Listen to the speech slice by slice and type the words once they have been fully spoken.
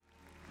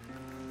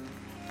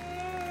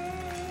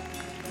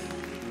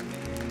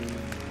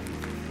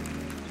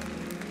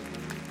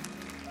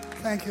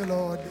Thank you,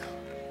 Lord.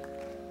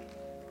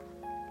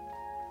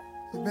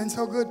 You've been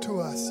so good to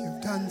us.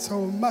 You've done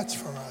so much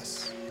for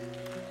us.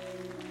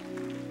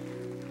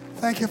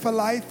 Thank you for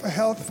life, for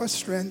health, for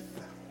strength.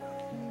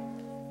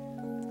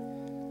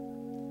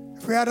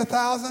 If we had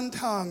 1,000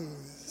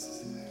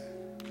 tongues,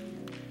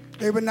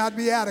 they would not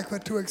be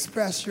adequate to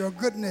express your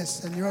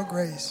goodness and your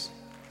grace.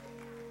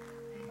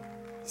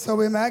 So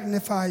we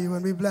magnify you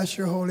and we bless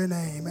your holy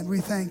name and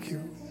we thank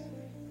you.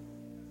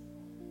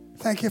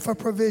 Thank you for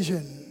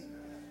provision.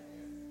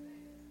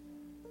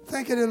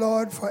 Thank you, dear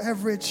Lord, for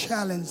every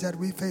challenge that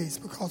we face,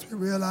 because we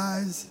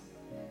realize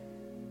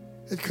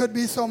it could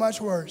be so much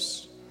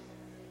worse.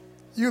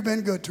 You've been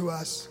good to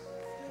us.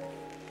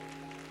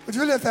 Would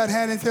you lift that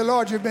hand and say,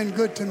 Lord, you've been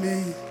good to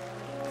me.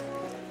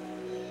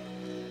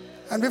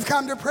 And we've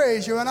come to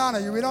praise you and honor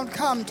you. We don't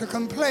come to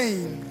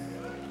complain.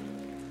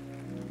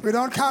 We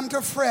don't come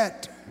to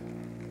fret.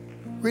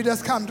 We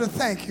just come to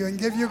thank you and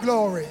give you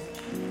glory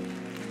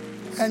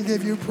and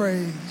give you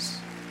praise.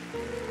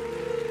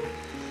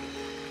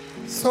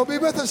 So be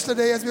with us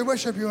today as we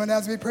worship you and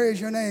as we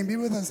praise your name. Be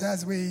with us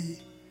as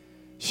we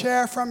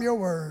share from your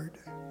word.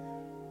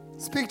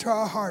 Speak to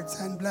our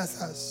hearts and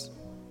bless us.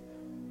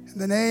 In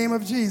the name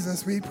of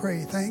Jesus we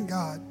pray. Thank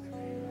God.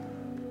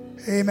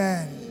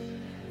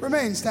 Amen.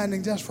 Remain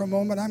standing just for a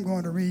moment. I'm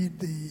going to read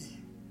the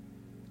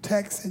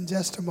text in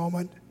just a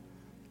moment.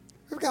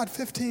 We've got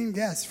 15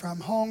 guests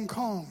from Hong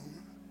Kong.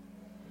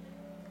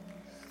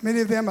 Many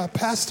of them are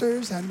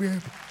pastors, and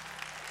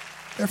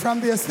they're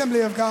from the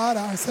Assembly of God,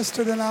 our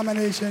sister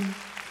denomination.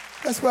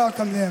 Let's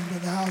welcome them to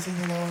the house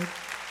of the Lord.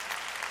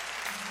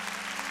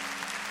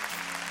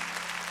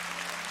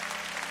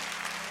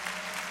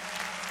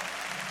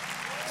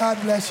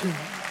 God bless you.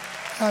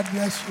 God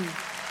bless you.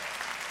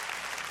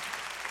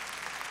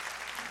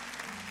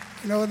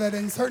 You know that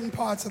in certain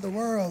parts of the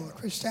world,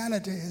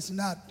 Christianity is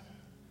not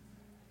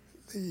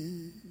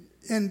the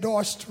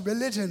endorsed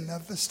religion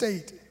of the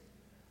state.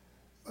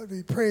 But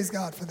we praise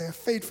God for their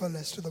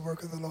faithfulness to the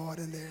work of the Lord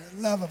and their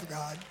love of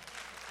God.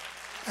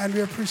 And we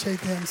appreciate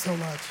them so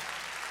much.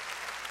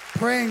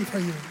 Praying for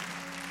you.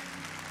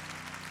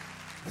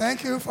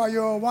 Thank you for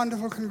your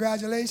wonderful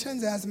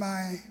congratulations as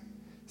my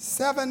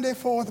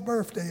 74th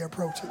birthday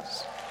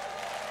approaches.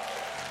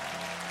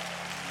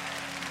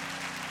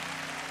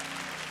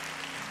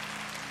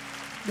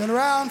 Been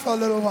around for a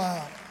little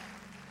while.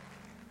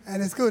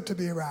 And it's good to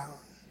be around.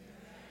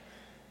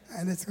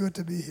 And it's good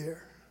to be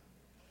here.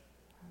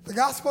 The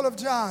Gospel of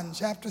John,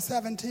 chapter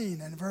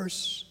 17 and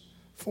verse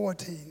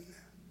 14.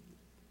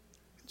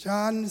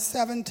 John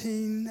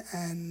 17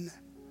 and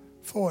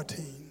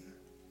 14.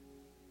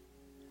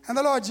 And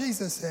the Lord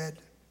Jesus said,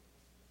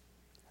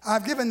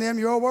 I've given them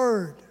your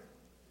word,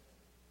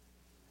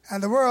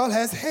 and the world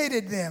has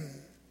hated them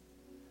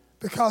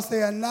because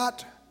they are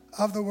not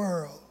of the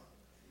world,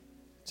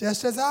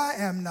 just as I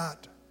am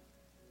not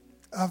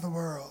of the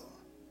world.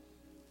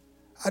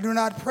 I do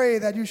not pray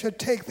that you should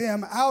take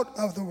them out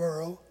of the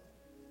world,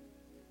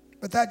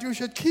 but that you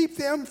should keep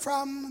them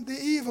from the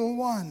evil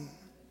one.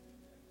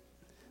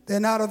 They're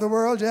not of the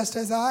world, just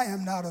as I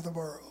am not of the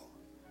world.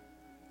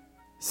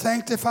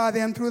 Sanctify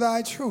them through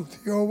thy truth.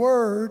 Your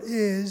word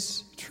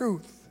is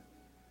truth.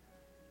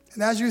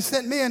 And as you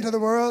sent me into the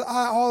world,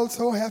 I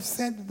also have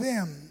sent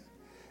them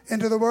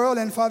into the world,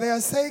 and for their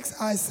sakes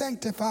I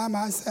sanctify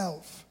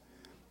myself,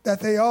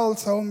 that they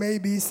also may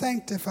be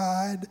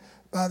sanctified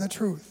by the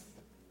truth.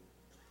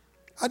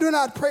 I do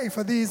not pray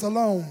for these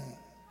alone,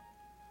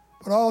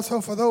 but also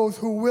for those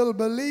who will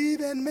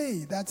believe in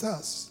me, that's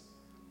us,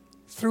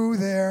 through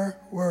their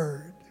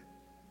word.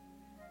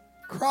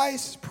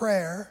 Christ's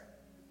prayer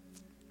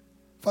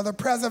for the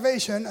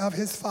preservation of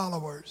his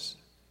followers.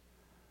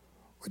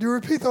 Would you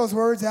repeat those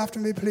words after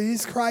me,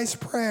 please? Christ's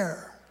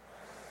prayer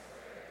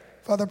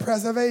for the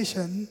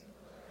preservation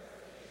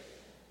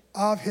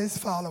of his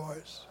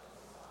followers.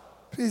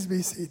 Please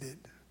be seated.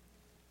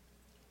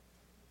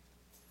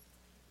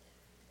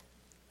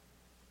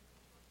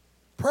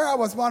 Prayer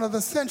was one of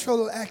the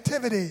central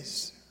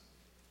activities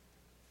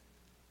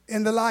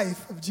in the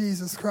life of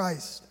Jesus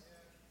Christ.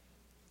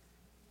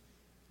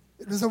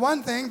 It was the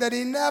one thing that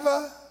he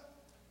never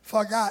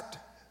forgot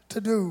to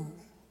do.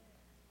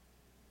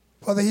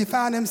 Whether he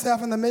found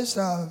himself in the midst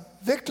of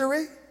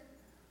victory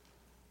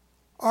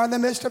or in the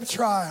midst of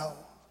trial,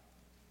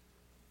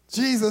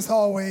 Jesus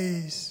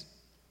always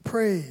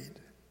prayed.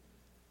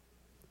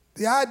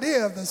 The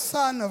idea of the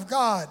Son of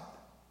God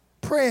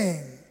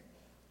praying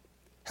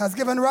has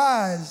given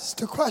rise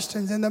to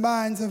questions in the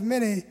minds of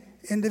many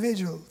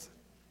individuals.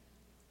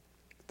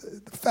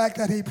 The fact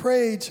that he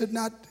prayed should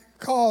not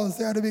cause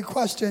there to be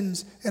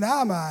questions in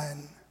our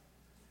mind.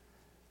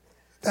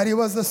 That he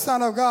was the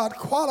Son of God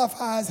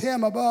qualifies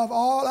him above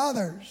all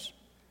others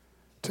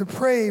to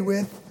pray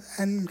with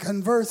and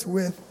converse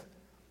with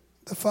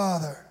the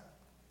Father.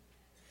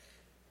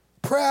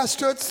 Prayer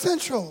stood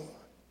central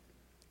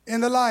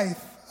in the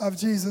life of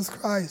Jesus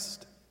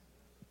Christ.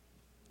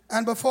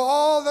 And before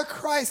all the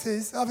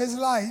crises of his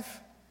life,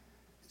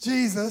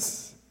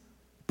 Jesus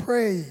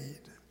prayed.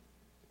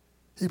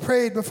 He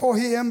prayed before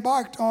he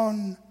embarked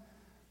on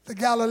the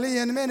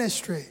Galilean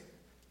ministry.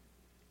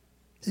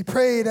 He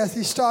prayed as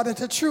he started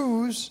to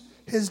choose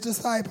his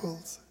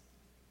disciples.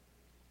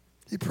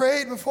 He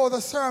prayed before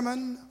the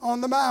Sermon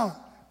on the Mount.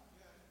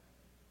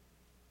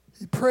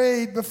 He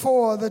prayed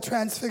before the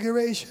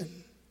Transfiguration.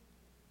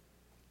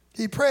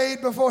 He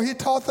prayed before he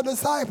taught the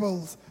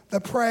disciples the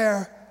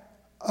prayer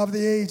of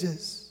the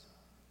ages.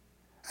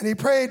 And he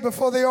prayed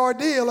before the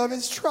ordeal of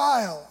his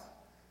trial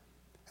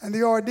and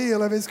the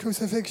ordeal of his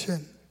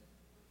crucifixion.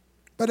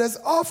 But as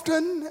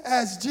often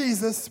as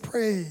Jesus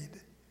prayed,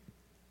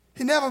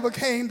 he never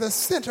became the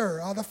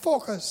center or the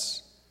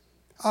focus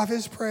of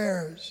his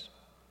prayers.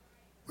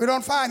 We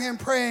don't find him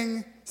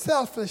praying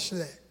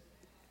selfishly.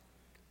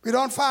 We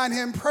don't find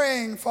him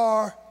praying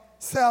for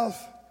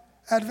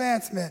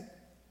self-advancement.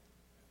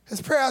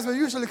 His prayers were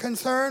usually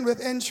concerned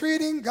with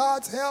entreating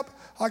God's help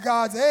or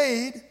God's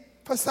aid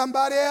for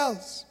somebody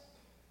else,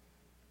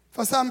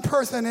 for some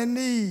person in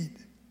need,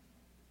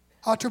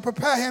 or to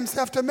prepare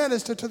himself to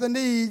minister to the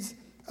needs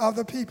of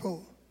the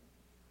people.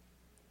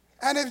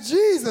 And if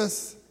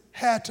Jesus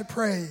had to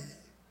pray,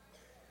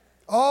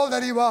 all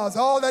that he was,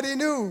 all that he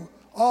knew,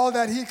 all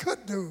that he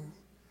could do,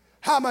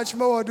 how much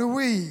more do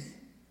we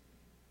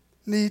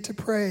need to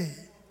pray?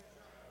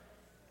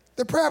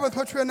 The prayer with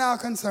which we are now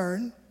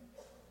concerned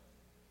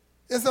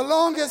is the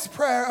longest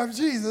prayer of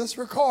Jesus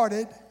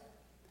recorded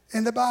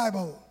in the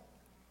Bible.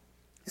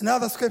 In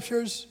other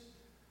scriptures,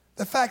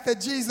 the fact that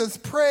Jesus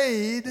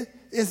prayed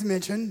is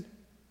mentioned,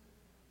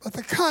 but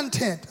the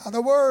content or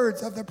the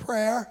words of the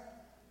prayer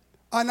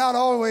are not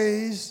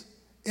always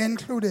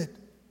included.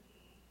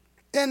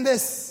 In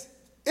this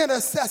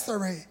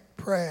intercessory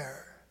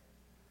prayer,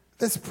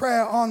 this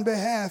prayer on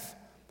behalf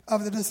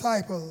of the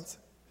disciples,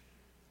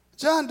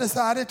 John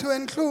decided to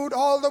include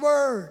all the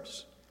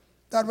words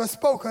that were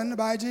spoken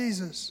by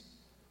Jesus.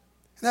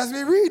 And as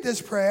we read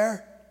this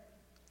prayer,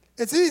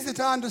 it's easy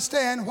to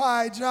understand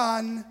why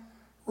John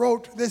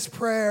wrote this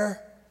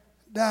prayer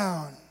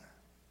down.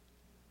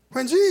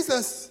 When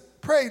Jesus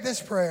prayed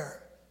this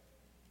prayer,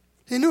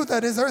 he knew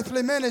that his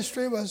earthly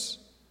ministry was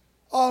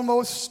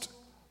almost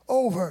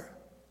over.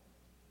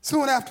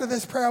 Soon after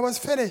this prayer was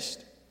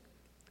finished,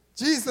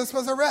 Jesus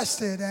was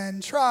arrested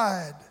and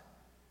tried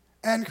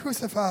and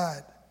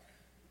crucified.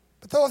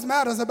 But those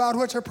matters about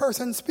which a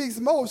person speaks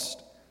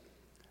most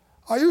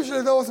are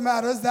usually those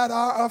matters that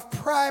are of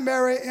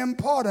primary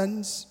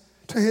importance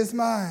to his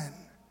mind.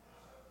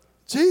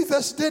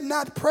 Jesus did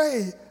not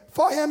pray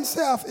for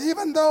himself,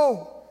 even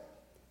though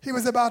he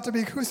was about to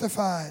be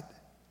crucified.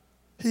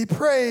 He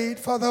prayed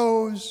for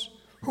those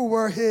who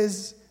were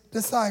his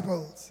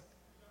disciples.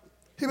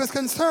 He was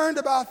concerned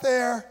about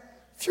their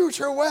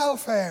future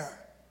welfare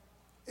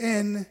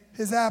in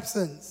his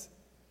absence.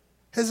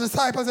 His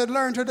disciples had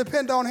learned to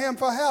depend on him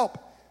for help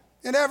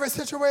in every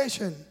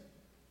situation.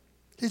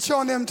 He'd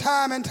shown them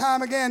time and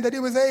time again that he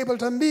was able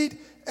to meet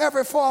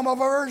every form of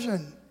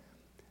aversion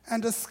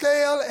and to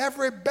scale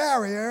every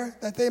barrier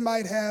that they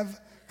might have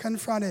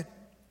confronted.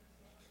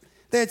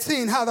 They had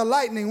seen how the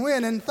lightning,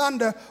 wind, and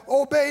thunder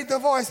obeyed the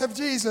voice of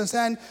Jesus,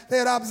 and they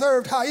had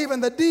observed how even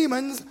the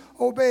demons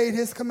obeyed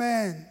his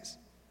commands.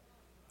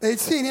 They'd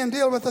seen him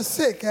deal with the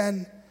sick,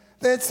 and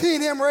they had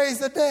seen him raise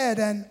the dead,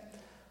 and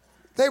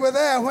they were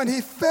there when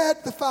he fed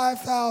the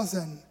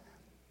 5,000.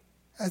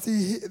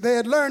 They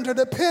had learned to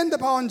depend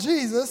upon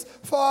Jesus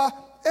for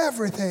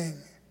everything.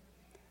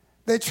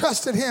 They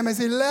trusted him as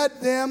he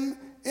led them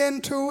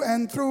into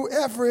and through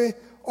every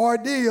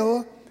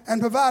ordeal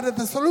and provided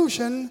the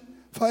solution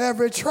for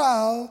every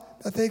trial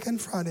that they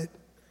confronted.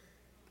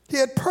 He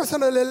had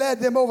personally led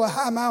them over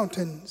high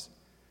mountains,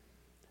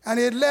 and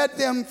he had led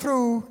them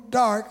through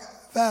dark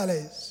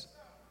valleys.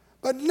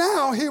 But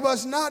now he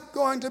was not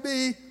going to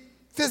be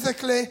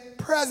physically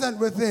present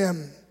with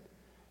them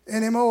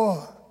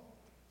anymore.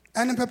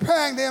 And in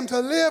preparing them to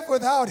live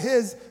without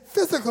his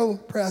physical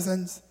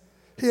presence,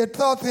 he had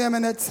taught them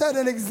and had set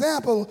an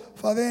example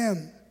for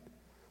them.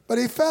 But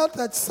he felt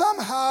that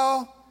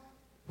somehow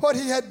what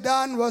he had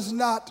done was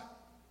not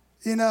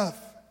enough.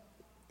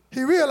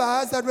 He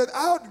realized that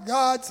without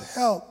God's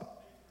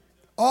help,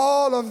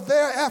 all of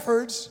their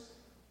efforts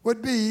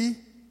would be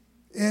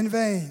in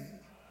vain.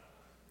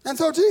 And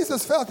so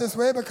Jesus felt this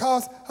way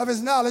because of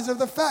his knowledge of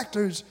the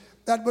factors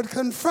that would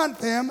confront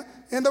them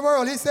in the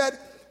world. He said,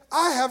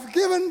 I have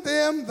given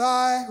them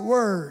thy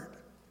word,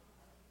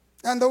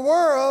 and the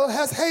world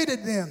has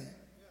hated them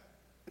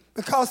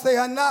because they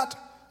are not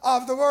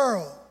of the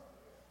world,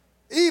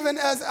 even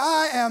as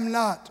I am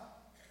not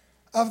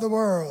of the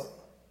world.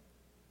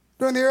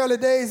 During the early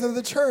days of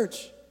the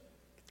church,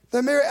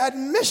 the mere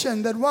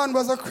admission that one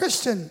was a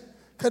Christian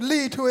could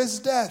lead to his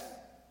death,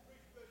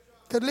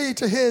 could lead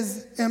to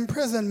his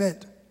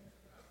imprisonment.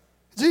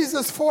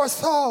 Jesus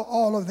foresaw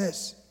all of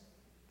this.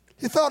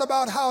 He thought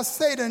about how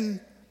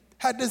Satan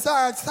had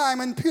desired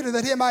Simon Peter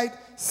that he might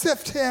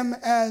sift him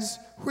as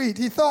wheat.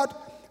 He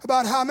thought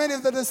about how many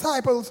of the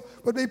disciples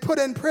would be put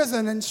in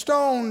prison and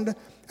stoned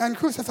and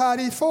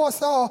crucified. He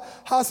foresaw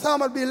how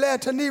some would be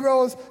led to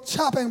Nero's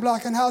chopping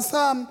block and how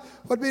some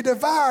would be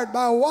devoured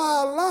by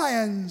wild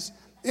lions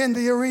in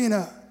the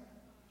arena.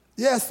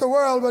 Yes, the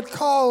world would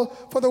call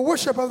for the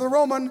worship of the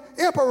Roman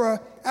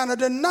emperor and a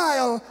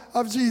denial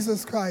of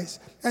Jesus Christ.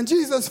 And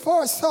Jesus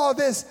foresaw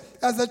this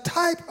as a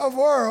type of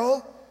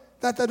world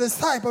that the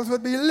disciples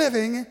would be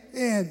living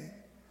in.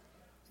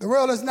 The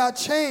world has not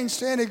changed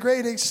to any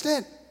great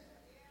extent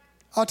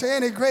or to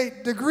any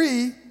great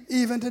degree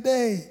even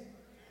today.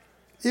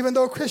 Even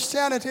though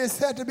Christianity is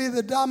said to be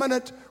the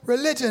dominant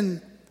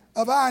religion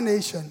of our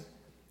nation,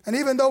 and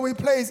even though we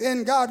place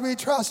 "In God We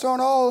Trust" on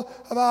all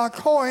of our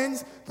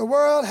coins, the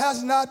world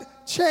has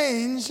not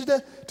changed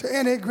to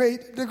any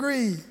great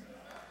degree.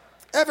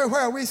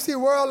 Everywhere we see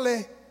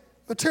worldly,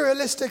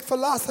 materialistic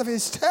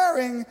philosophies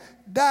tearing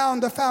down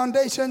the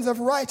foundations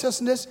of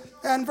righteousness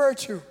and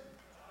virtue.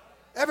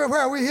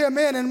 Everywhere we hear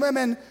men and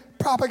women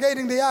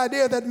propagating the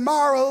idea that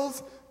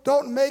morals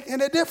don't make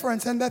any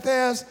difference and that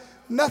there's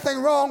nothing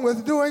wrong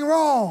with doing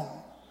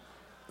wrong.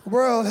 The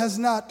world has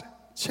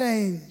not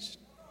changed.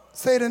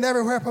 Satan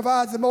everywhere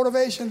provides the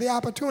motivation, the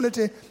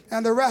opportunity,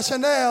 and the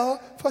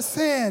rationale for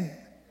sin.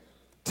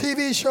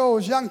 TV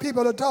shows, young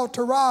people are taught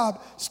to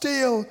rob,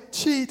 steal,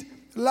 cheat,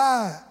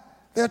 lie.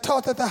 They're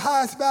taught that the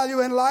highest value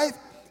in life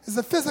is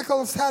the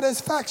physical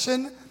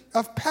satisfaction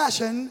of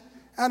passion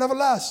and of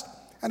lust,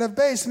 and have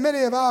based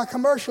many of our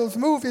commercials,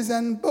 movies,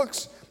 and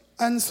books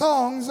and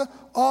songs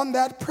on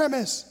that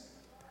premise.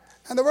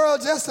 And the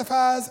world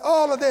justifies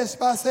all of this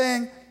by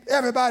saying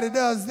everybody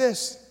does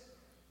this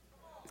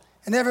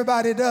and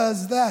everybody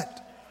does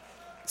that.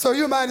 So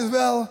you might as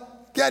well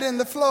get in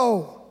the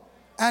flow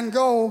and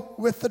go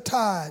with the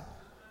tide.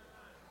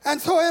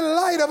 And so in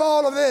light of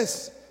all of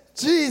this,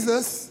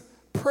 Jesus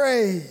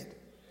prayed.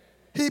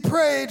 He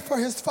prayed for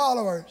his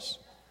followers.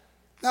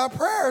 Now,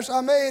 prayers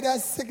are made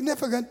as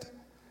significant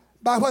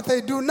by what they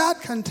do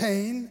not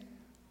contain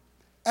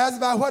as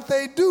by what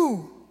they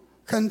do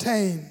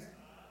contain.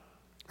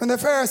 When the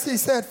Pharisee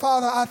said,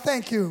 "Father, I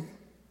thank you,"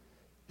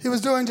 he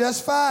was doing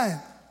just fine.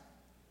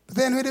 But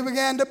then when he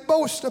began to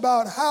boast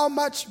about how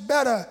much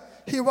better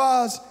he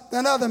was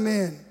than other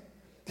men,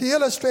 he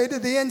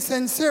illustrated the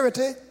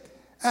insincerity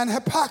and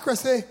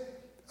hypocrisy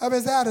of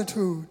his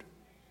attitude.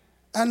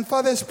 And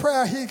for this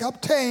prayer, he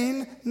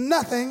obtained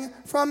nothing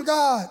from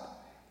God,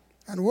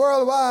 and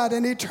worldwide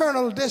an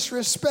eternal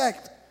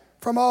disrespect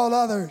from all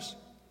others.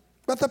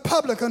 But the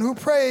publican who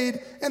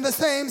prayed in the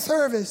same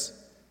service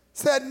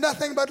said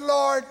nothing but,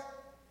 "Lord,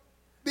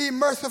 be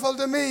merciful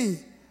to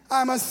me.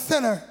 I'm a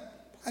sinner."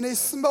 And he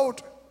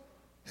smote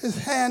his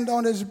hand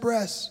on his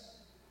breast.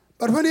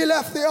 But when he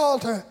left the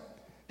altar,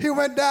 he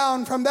went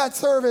down from that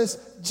service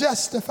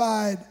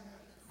justified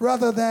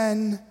rather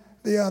than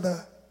the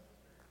other.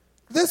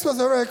 This was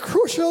a very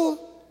crucial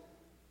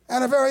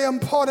and a very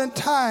important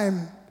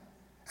time.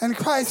 And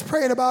Christ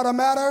prayed about a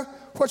matter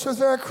which was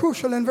very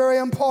crucial and very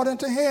important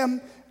to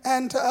him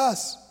and to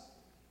us.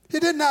 He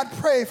did not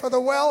pray for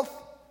the wealth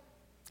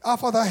or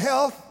for the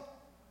health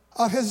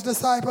of his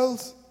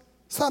disciples.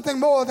 Something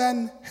more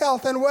than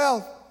health and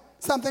wealth,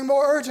 something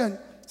more urgent,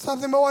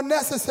 something more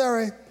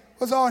necessary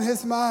was on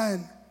his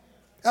mind.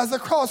 As the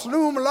cross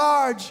loomed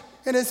large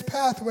in his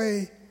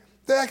pathway,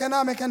 the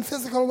economic and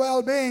physical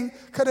well-being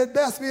could at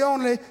best be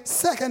only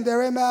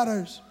secondary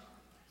matters.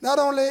 Not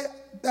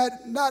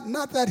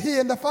that he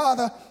and the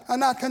Father are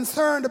not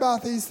concerned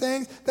about these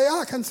things. They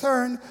are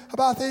concerned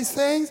about these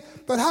things.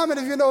 But how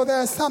many of you know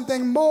there's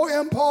something more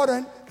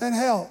important than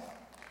health?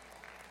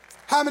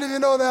 How many of you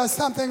know there's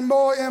something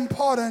more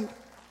important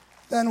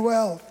than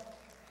wealth?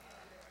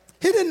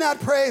 He did not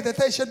pray that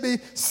they should be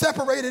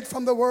separated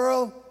from the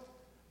world,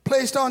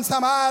 placed on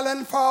some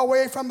island far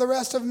away from the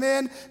rest of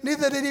men.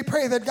 Neither did he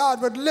pray that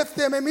God would lift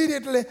them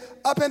immediately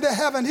up into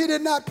heaven. He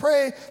did not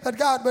pray that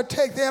God would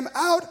take them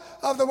out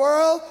of the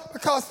world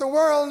because the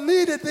world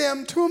needed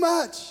them too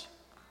much.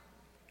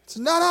 It's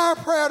not our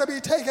prayer to be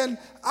taken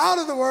out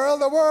of the world.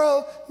 The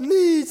world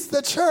needs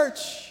the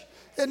church.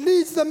 It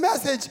needs the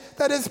message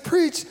that is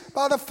preached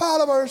by the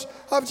followers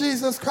of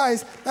Jesus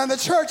Christ. And the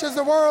church is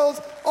the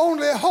world's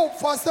only hope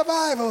for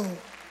survival.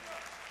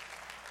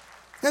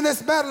 In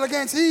this battle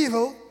against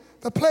evil,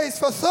 the place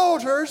for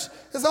soldiers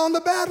is on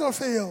the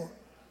battlefield.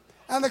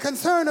 And the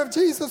concern of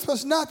Jesus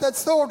was not that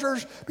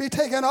soldiers be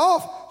taken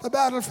off the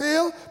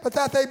battlefield, but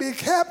that they be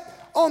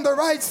kept on the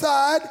right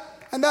side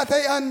and that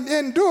they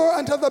endure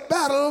until the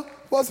battle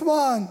was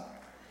won.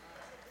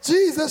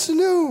 Jesus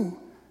knew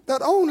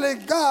that only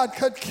God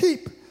could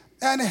keep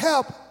and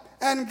help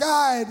and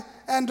guide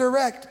and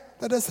direct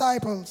the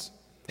disciples.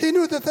 He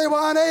knew that they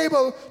were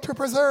unable to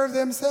preserve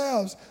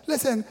themselves.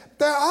 Listen,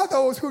 there are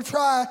those who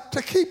try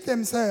to keep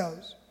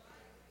themselves,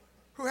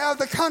 who have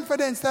the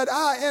confidence that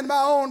I, in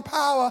my own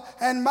power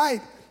and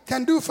might,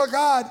 can do for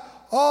God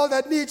all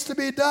that needs to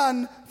be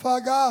done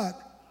for God.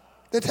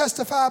 They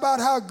testify about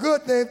how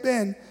good they've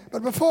been.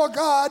 But before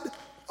God,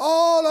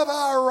 all of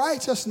our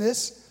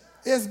righteousness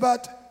is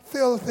but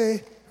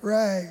filthy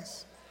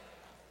rags.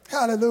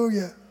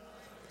 Hallelujah.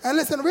 And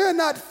listen, we're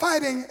not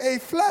fighting a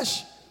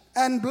flesh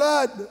and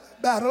blood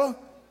battle.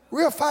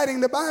 We're fighting,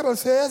 the Bible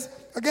says,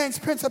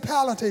 against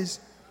principalities,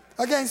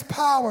 against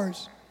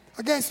powers,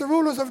 against the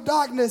rulers of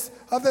darkness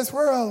of this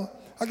world,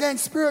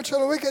 against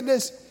spiritual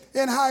wickedness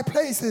in high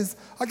places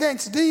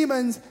against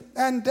demons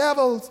and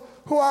devils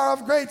who are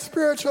of great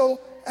spiritual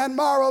and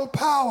moral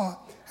power.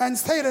 And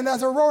Satan,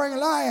 as a roaring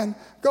lion,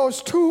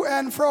 goes to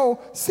and fro,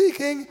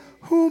 seeking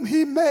whom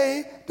he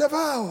may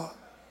devour.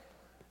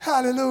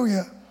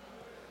 Hallelujah.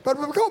 But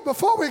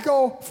before we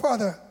go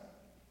further,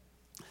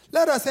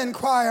 let us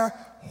inquire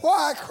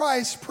why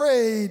Christ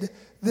prayed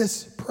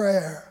this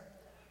prayer.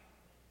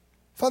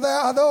 For there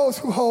are those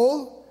who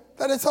hold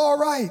that it's all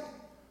right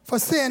for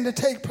sin to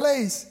take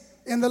place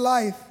in the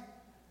life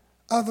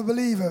of the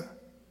believer.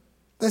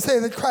 They say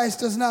that Christ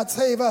does not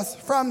save us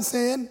from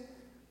sin.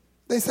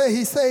 They say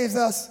he saves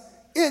us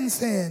in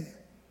sin.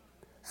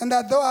 And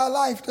that though our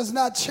life does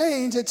not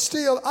change, it's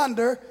still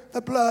under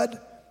the blood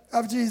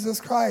of Jesus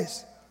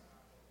Christ.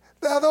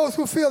 There are those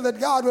who feel that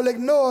God will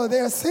ignore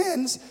their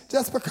sins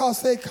just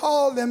because they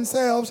call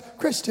themselves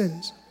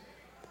Christians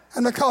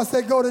and because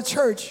they go to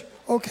church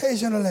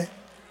occasionally.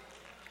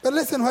 But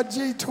listen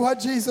to what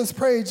Jesus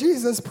prayed.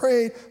 Jesus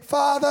prayed,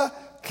 Father,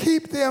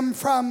 keep them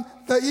from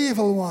the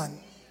evil one.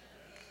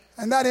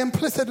 And that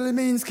implicitly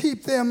means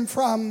keep them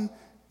from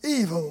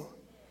evil.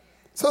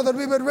 So that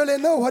we would really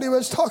know what he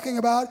was talking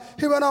about,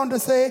 he went on to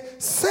say,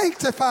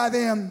 sanctify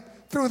them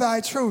through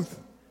thy truth,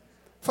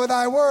 for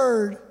thy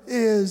word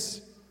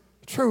is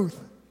truth.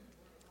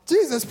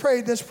 Jesus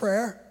prayed this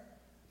prayer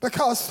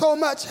because so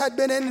much had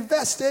been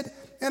invested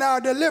in our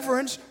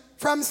deliverance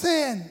from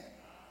sin.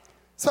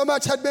 So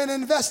much had been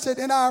invested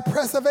in our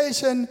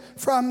preservation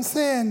from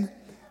sin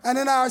and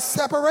in our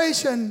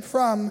separation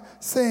from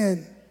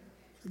sin.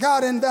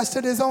 God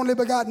invested his only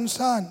begotten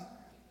Son.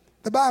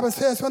 The Bible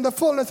says when the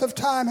fullness of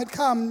time had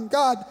come,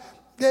 God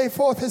gave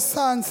forth his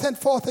Son, sent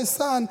forth his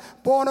Son,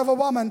 born of a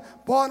woman,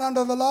 born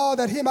under the law,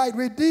 that he might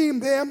redeem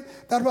them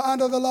that were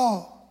under the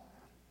law.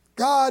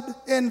 God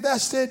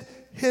invested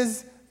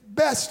his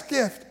best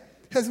gift,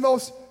 his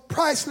most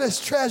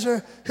priceless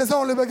treasure, his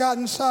only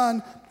begotten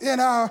Son, in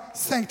our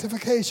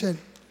sanctification.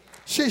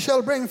 She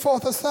shall bring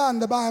forth a son,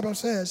 the Bible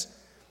says.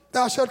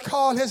 Thou shalt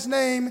call his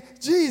name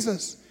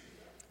Jesus,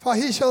 for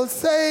he shall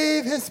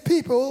save his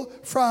people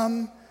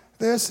from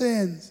their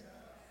sins.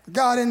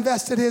 God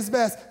invested his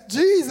best.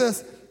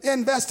 Jesus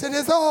invested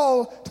his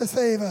all to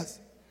save us.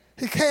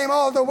 He came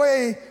all the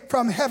way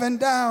from heaven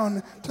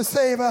down to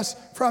save us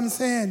from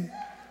sin.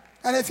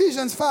 And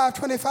Ephesians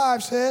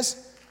 5:25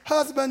 says,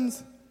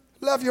 husbands,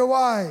 love your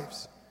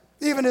wives,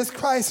 even as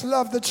Christ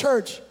loved the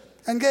church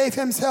and gave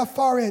himself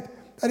for it,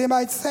 that he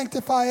might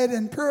sanctify it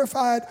and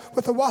purify it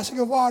with the washing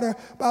of water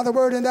by the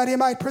word, and that he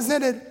might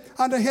present it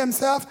unto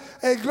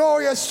himself a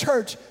glorious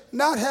church,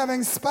 not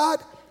having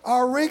spot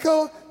or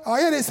wrinkle or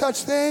any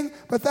such thing,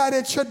 but that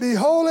it should be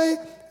holy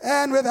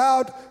and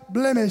without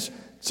blemish.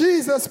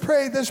 Jesus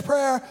prayed this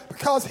prayer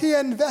because he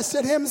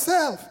invested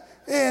himself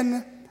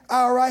in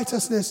our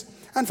righteousness.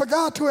 And for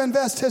God to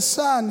invest his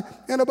Son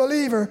in a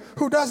believer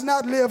who does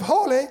not live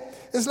holy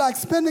is like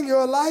spending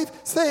your life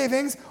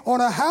savings on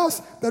a house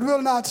that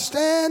will not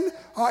stand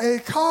or a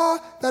car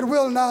that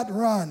will not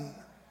run.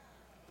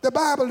 The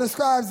Bible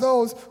describes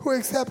those who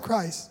accept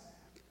Christ,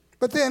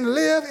 but then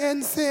live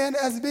in sin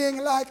as being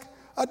like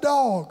a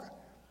dog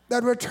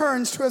that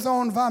returns to his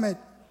own vomit,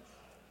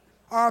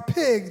 or a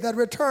pig that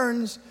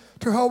returns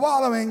to her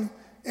wallowing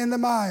in the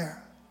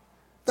mire.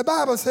 The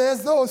Bible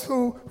says those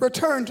who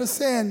return to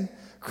sin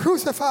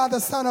crucify the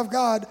Son of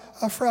God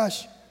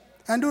afresh,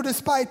 and do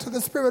despite to the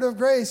Spirit of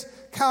grace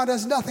count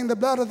as nothing the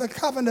blood of the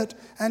covenant,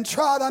 and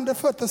trod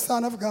underfoot the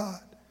Son of God.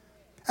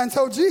 And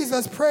so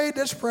Jesus prayed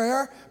this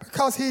prayer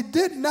because he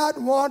did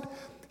not want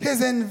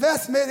his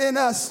investment in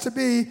us to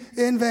be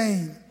in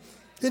vain.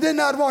 He did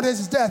not want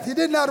his death. He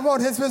did not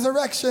want his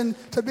resurrection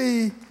to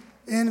be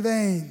in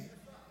vain.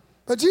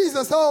 But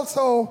Jesus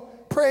also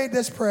prayed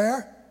this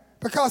prayer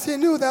because he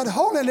knew that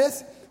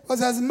holiness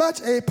was as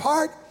much a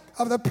part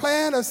of the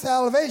plan of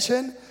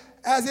salvation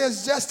as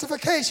is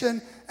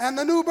justification and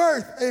the new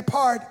birth a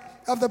part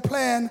of the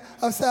plan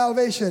of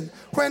salvation.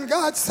 When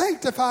God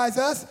sanctifies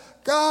us,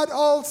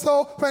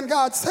 when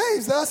God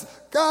saves us,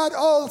 God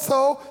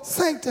also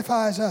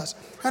sanctifies us.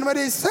 And when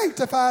he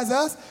sanctifies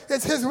us,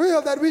 it's his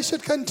will that we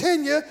should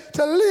continue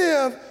to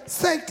live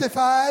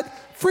sanctified,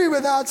 free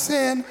without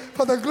sin,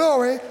 for the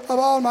glory of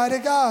Almighty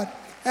God.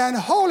 And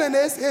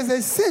holiness is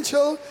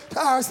essential to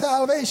our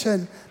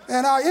salvation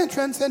and our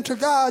entrance into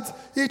God's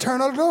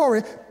eternal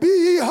glory. Be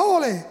ye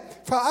holy,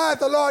 for I,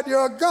 the Lord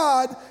your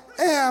God,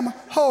 am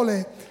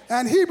holy.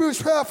 And Hebrews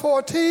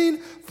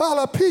 12:14,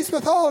 follow peace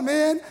with all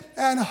men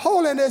and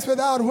holiness,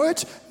 without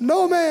which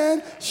no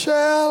man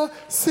shall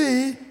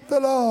see the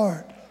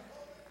Lord.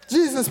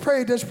 Jesus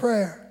prayed this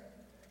prayer.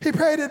 He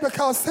prayed it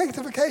because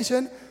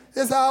sanctification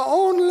is our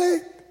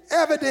only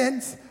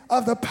evidence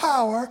of the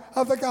power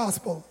of the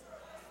gospel.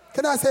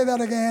 Can I say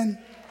that again?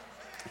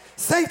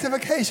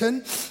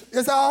 Sanctification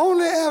is our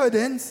only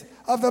evidence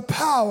of the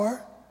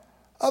power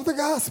of the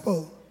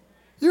gospel.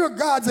 You're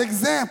God's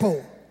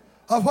example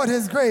of what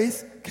his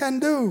grace can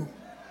do.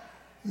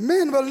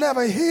 Men will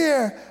never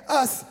hear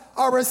us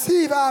or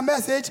receive our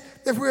message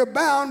if we're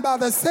bound by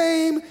the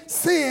same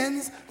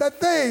sins that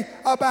they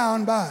are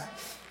bound by.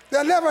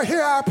 They'll never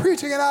hear our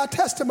preaching and our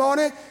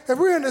testimony if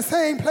we're in the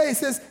same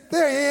places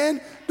they're in,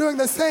 doing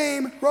the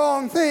same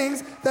wrong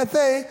things that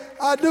they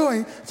are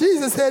doing.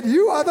 Jesus said,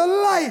 you are the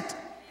light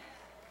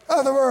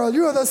of the world.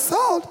 You are the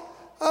salt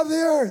of the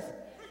earth.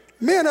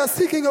 Men are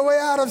seeking a way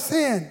out of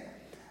sin.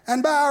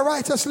 And by our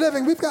righteous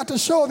living, we've got to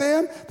show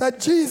them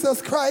that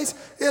Jesus Christ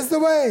is the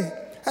way.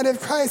 And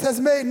if Christ has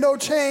made no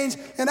change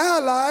in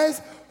our lives,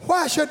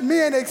 why should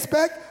men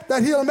expect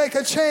that he'll make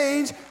a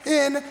change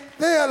in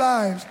their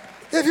lives?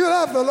 If you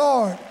love the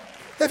Lord,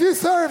 if you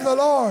serve the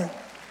Lord,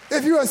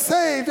 if you are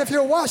saved, if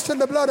you're washed in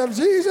the blood of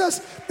Jesus,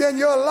 then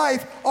your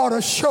life ought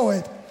to show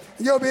it.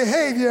 Your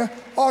behavior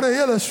ought to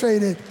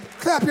illustrate it.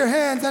 Clap your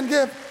hands and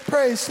give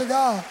praise to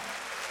God.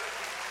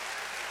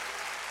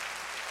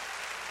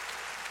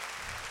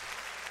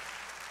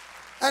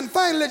 And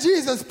finally,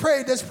 Jesus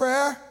prayed this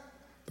prayer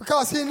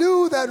because he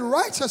knew that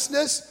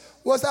righteousness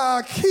was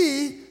our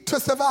key to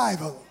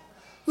survival.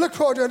 Look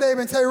toward your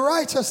neighbor and say,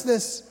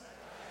 righteousness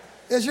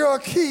is your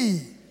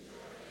key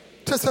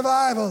to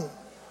survival.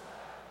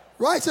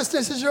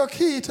 Righteousness is your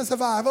key to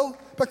survival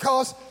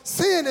because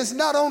sin is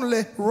not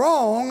only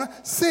wrong,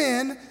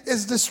 sin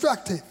is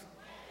destructive.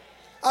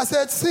 I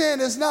said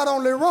sin is not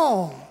only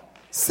wrong,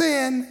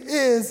 sin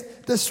is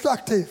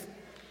destructive.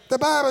 The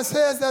Bible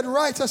says that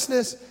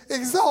righteousness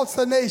exalts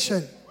a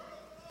nation,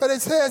 but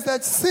it says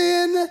that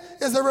sin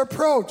is a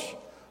reproach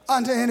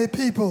unto any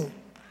people.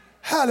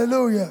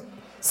 Hallelujah.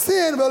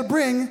 Sin will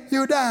bring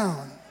you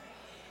down.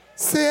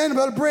 Sin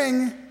will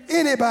bring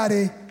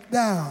anybody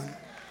down.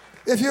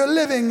 If you're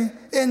living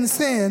in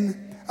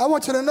sin, I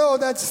want you to know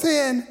that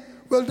sin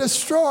will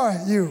destroy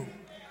you.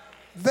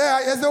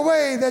 There is a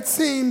way that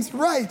seems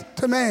right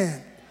to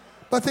man,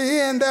 but the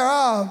end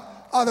thereof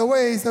are the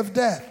ways of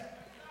death.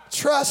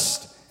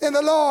 Trust in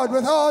the Lord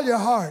with all your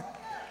heart,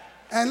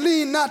 and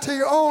lean not to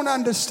your own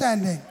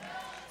understanding.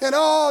 In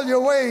all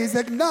your ways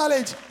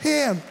acknowledge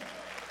him,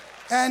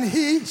 and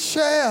he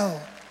shall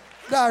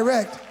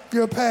direct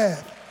your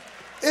path.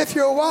 If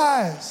you're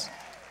wise,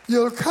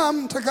 you'll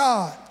come to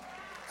God,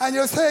 and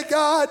you'll say,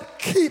 God,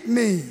 keep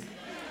me.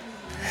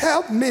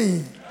 Help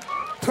me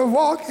to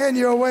walk in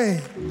your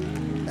way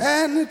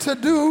and to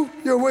do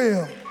your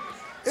will.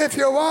 If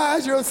you're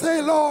wise, you'll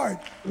say, Lord,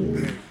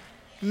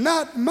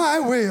 not my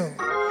will,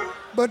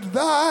 but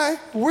thy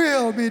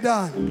will be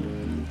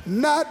done.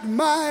 Not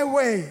my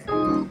way,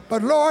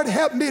 but Lord,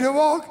 help me to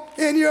walk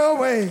in your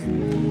way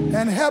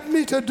and help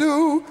me to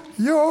do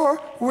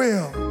your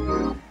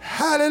will.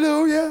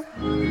 Hallelujah.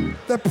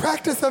 The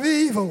practice of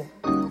evil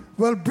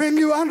will bring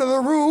you under the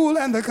rule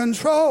and the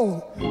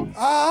control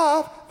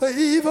of the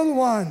evil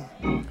one.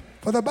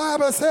 For the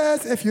Bible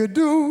says if you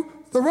do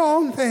the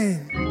wrong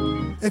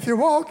thing, if you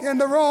walk in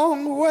the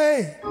wrong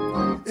way,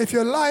 if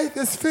your life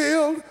is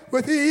filled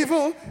with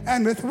evil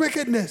and with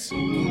wickedness,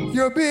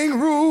 you're being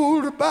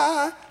ruled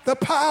by the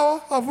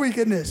power of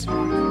wickedness,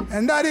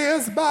 and that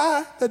is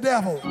by the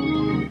devil.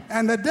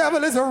 And the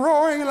devil is a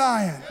roaring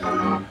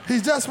lion.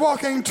 He's just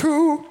walking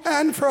to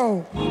and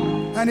fro,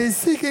 and he's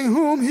seeking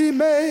whom he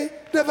may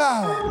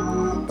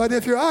devour. But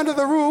if you're under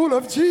the rule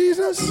of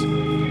Jesus,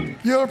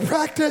 you'll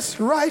practice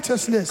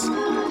righteousness.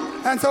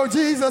 And so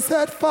Jesus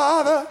said,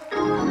 Father,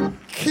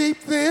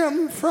 keep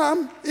them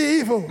from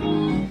evil,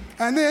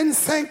 and then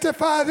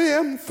sanctify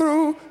them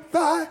through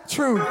thy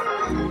truth.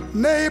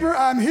 Neighbor,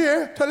 I'm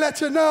here to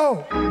let you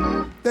know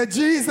that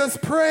Jesus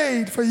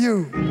prayed for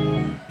you.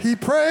 He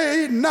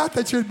prayed not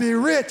that you'd be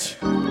rich,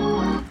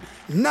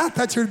 not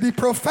that you'd be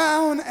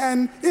profound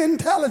and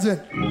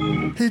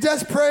intelligent. He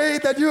just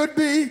prayed that you'd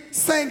be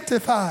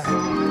sanctified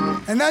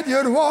and that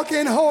you'd walk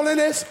in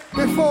holiness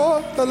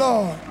before the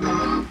Lord.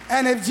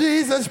 And if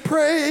Jesus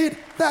prayed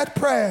that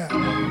prayer,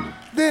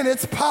 then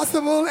it's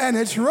possible and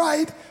it's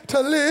right to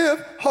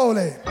live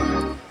holy.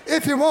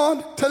 If you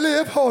want to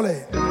live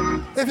holy,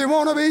 if you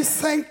want to be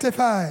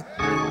sanctified,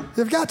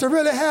 you've got to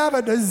really have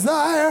a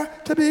desire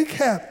to be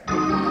kept.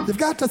 You've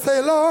got to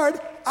say, Lord,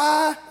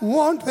 I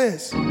want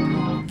this.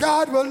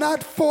 God will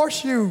not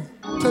force you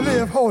to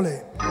live holy.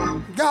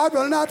 God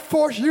will not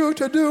force you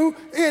to do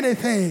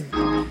anything.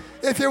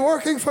 If you're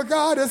working for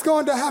God, it's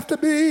going to have to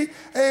be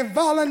a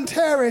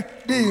voluntary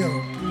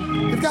deal.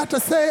 You've got to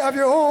say of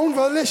your own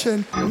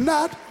volition,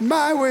 not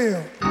my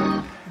will,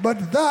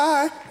 but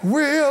thy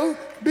will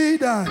be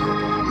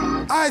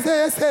done.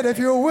 Isaiah said, if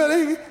you're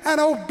willing and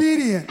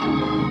obedient,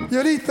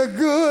 you'll eat the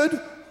good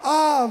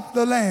of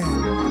the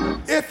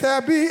land. If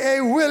there be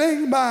a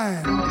willing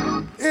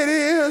mind, it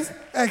is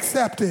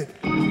accepted.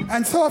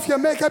 And so if you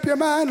make up your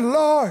mind,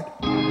 Lord,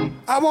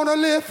 I want to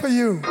live for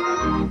you.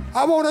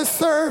 I want to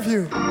serve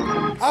you.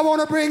 I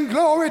want to bring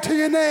glory to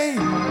your name.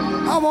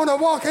 I want to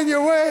walk in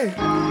your way.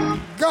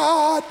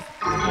 God,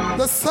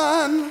 the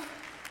Son,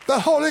 the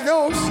Holy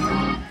Ghost,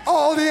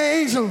 all the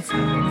angels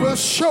will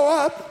show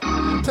up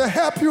to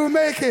help you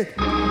make it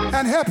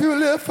and help you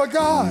live for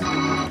God.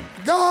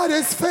 God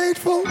is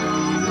faithful,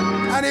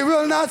 and he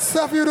will not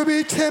suffer you to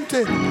be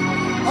tempted.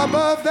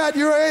 Above that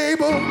you're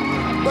able,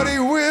 but he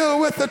will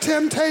with the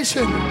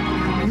temptation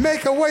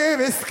make a way of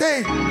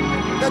escape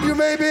that you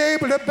may be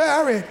able to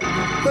bear it.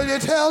 Will you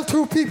tell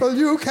two people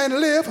you can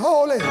live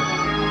holy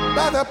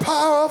by the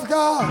power of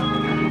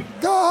God?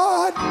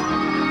 God,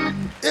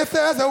 if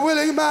there's a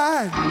willing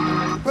mind,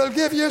 will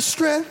give you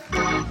strength.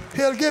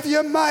 He'll give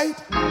you might.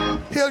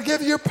 He'll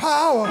give you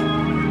power.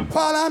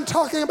 While I'm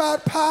talking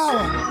about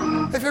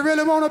power, if you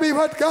really want to be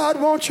what God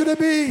wants you to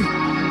be,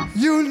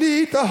 you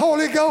need the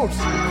Holy Ghost.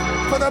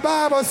 For the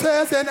Bible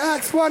says in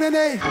Acts 1 and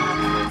 8,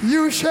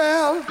 you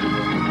shall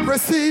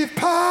receive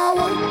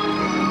power,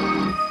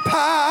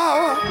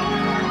 power,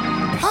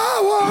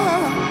 power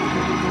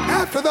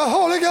after the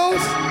Holy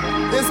Ghost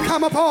is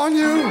come upon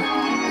you,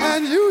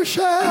 and you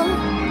shall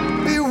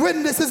be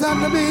witnesses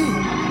unto me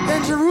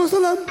in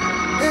Jerusalem,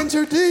 in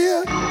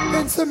Judea,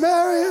 in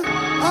Samaria,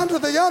 unto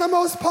the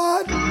uttermost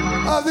part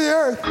of the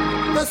earth.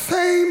 The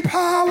same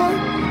power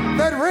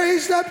that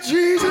raised up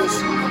Jesus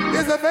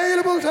is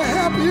available to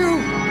help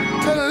you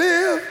to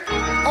live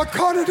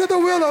according to the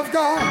will of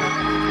God.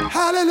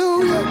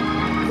 Hallelujah.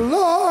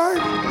 Lord,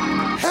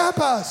 help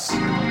us.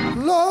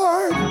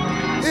 Lord,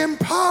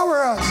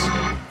 empower us.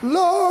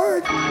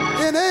 Lord,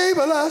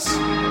 enable us.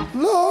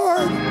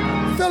 Lord,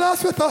 fill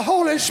us with the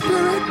Holy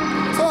Spirit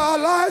so our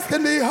lives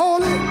can be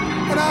holy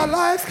and our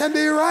lives can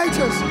be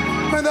righteous.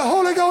 When the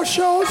Holy Ghost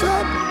shows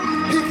up,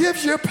 He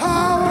gives you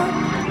power.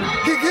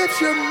 He gives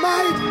you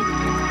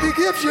might. He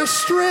gives you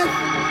strength.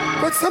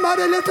 But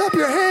somebody lift up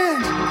your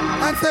hands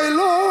and say,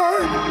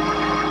 Lord,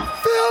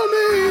 fill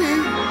me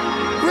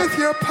with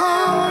your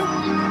power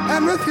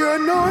and with your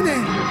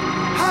anointing.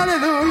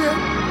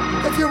 Hallelujah.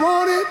 If you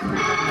want it,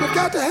 you've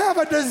got to have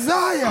a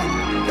desire.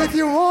 If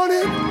you want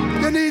it,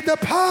 you need the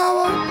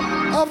power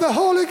of the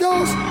Holy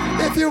Ghost.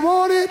 If you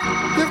want it,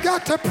 you've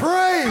got to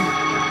pray.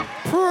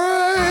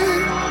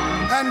 Pray,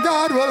 and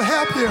God will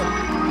help you.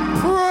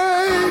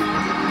 Pray,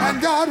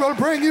 and God will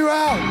bring you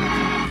out.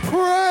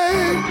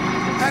 Pray,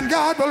 and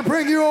God will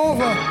bring you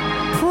over.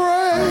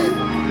 Pray,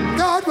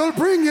 God will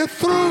bring you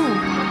through.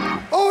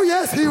 Oh,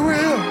 yes, He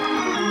will.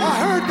 I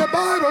heard the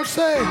Bible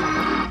say,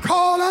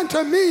 call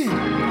unto me,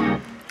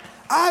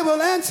 I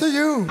will answer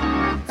you,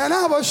 and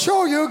I will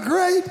show you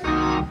great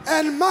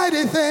and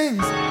mighty things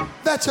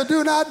that you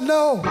do not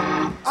know.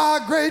 Our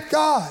great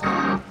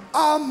God,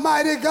 our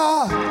mighty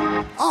God,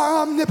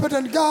 our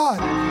omnipotent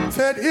God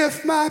said,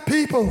 if my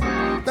people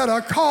that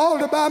are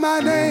called by my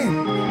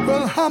name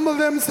will humble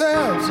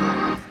themselves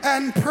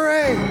and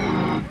pray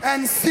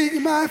and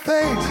seek my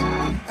face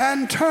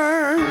and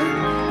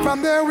turn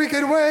from their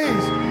wicked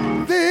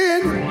ways,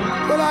 then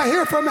will I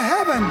hear from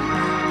heaven.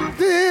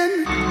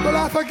 Then will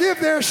I forgive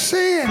their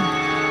sin,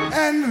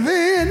 and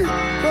then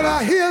will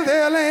I heal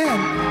their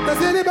land.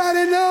 Does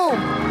anybody know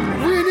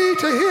we need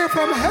to hear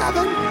from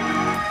heaven?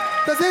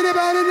 Does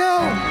anybody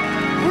know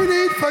we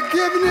need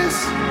forgiveness?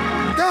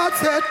 God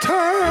said,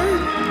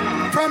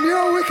 turn from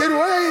your wicked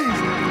ways,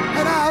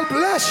 and I'll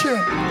bless you.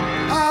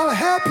 I'll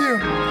help you,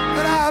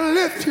 and I'll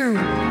lift you.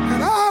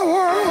 And our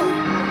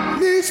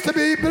world needs to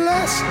be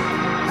blessed.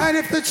 And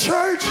if the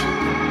church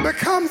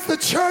becomes the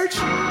church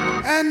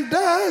and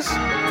does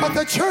what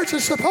the church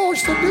is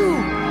supposed to do,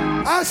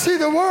 I see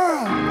the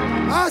world.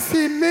 I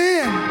see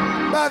men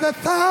by the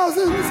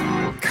thousands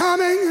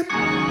coming,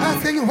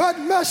 asking, what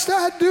must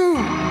I do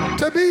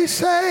to be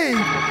saved?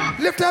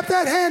 Lift up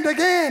that hand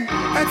again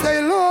and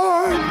say,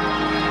 Lord,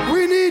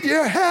 we need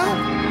your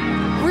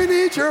help. We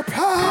need your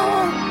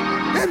power.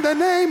 In the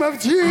name of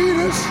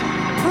Jesus,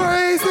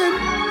 praise Him.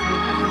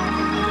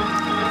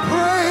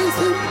 Praise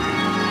Him.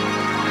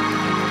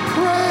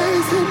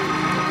 Praise Him.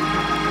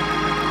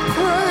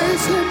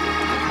 Praise Him.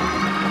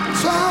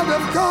 Child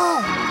of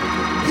God,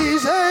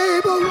 He's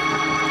able.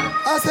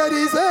 I said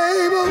He's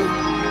able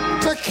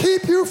to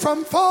keep you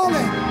from falling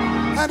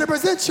and to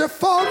present you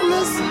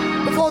faultless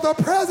before the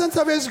presence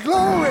of His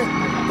glory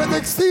with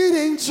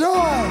exceeding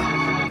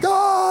joy.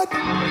 God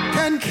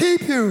can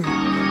keep you.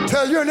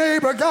 Tell your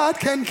neighbor, God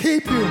can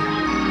keep you.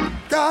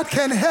 God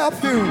can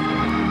help you.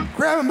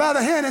 Grab him by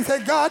the hand and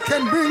say, God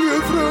can bring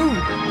you through.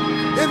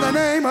 In the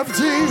name of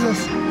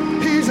Jesus,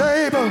 He's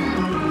able.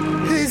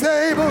 He's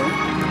able.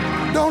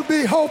 Don't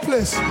be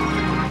hopeless.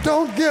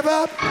 Don't give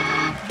up.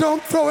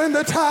 Don't throw in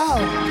the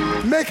towel.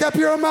 Make up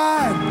your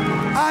mind.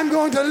 I'm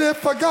going to live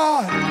for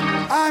God.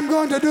 I'm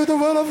going to do the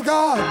will of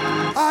God.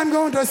 I'm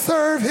going to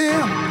serve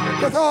Him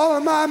with all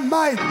of my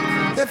might.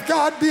 If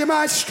God be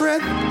my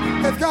strength,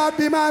 if God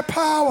be my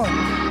power,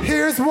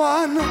 here's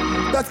one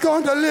that's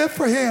going to live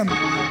for Him.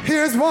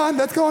 Here's one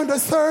that's going to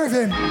serve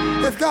Him.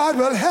 If God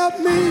will help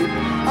me,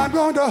 I'm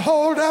going to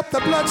hold up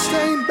the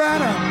bloodstained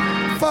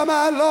banner for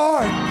my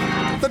Lord.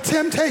 The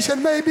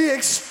temptation may be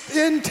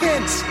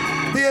intense.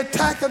 The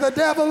attack of the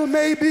devil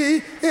may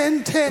be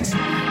intense.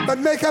 But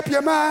make up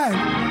your mind.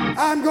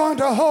 I'm going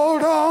to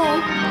hold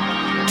on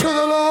to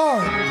the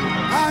Lord.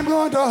 I'm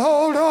going to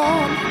hold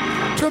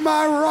on to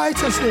my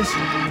righteousness.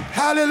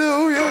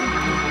 Hallelujah.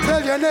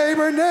 Tell your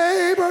neighbor,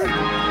 neighbor,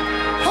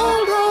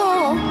 hold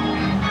on.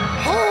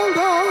 Hold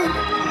on.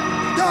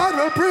 God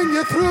will bring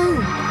you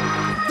through.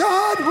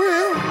 God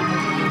will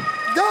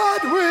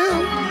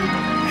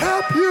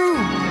help you.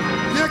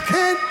 You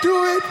can't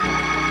do it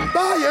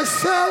by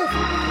yourself,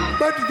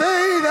 but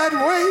they that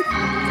wait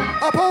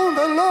upon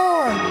the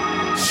Lord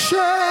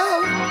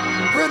shall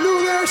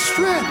renew their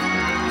strength.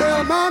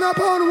 They'll mount up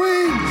on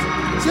wings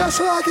just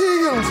like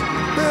eagles.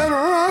 They'll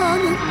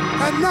run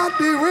and not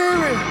be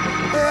weary.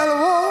 They'll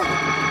walk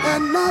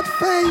and not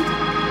faint.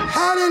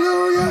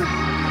 Hallelujah.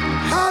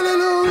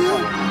 Hallelujah.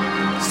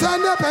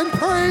 Stand up and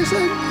praise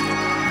him.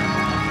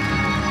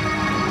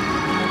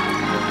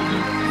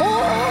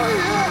 Oh,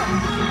 yeah.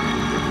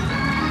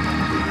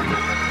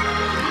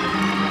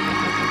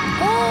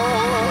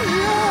 Oh,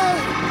 yeah.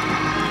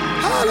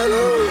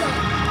 Hallelujah.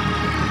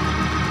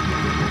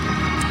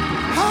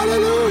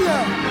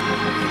 Hallelujah.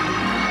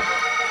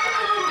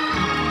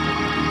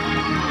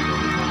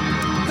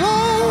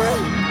 Glory.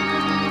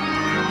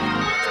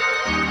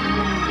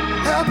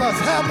 Help us,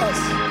 help us,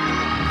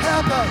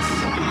 help us,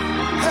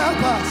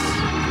 help us.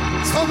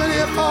 So many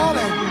are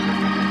falling.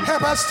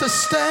 Help us to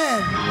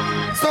stand.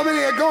 So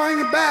many are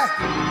going back.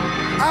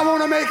 I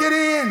want to make it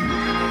in.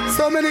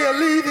 So many are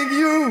leaving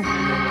you,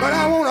 but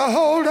I want to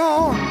hold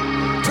on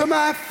to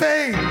my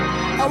faith.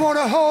 I want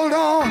to hold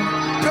on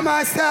to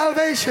my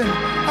salvation.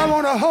 I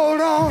want to hold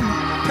on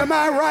to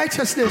my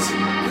righteousness.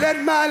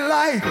 Let my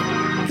life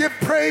give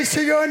praise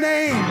to your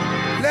name.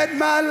 Let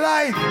my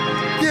life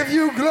give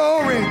you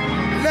glory.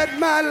 Let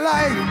my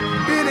life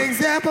be an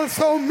example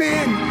so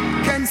men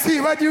can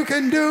see what you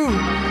can do.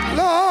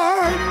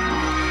 Lord,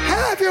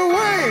 have your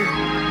way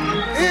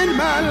in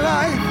my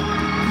life.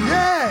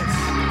 Yes.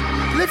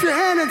 Lift your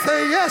hand and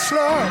say, yes,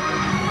 Lord.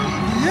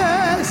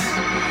 Yes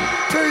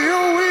to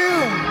your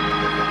will.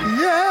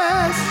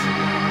 Yes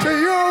to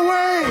your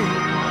way.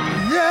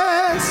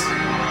 Yes.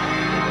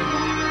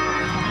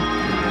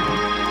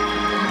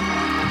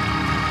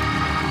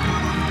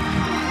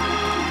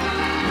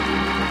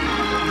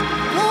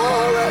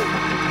 Glory.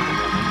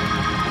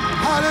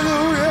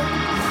 Hallelujah.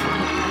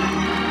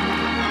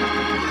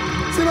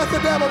 See what the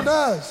devil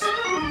does?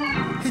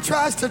 He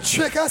tries to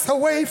trick us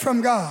away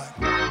from God,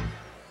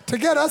 to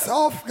get us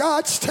off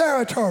God's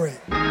territory.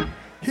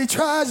 He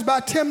tries by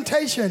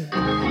temptation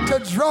to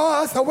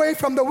draw us away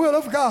from the will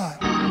of God.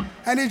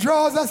 And he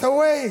draws us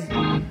away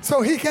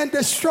so he can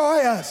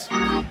destroy us.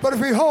 But if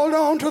we hold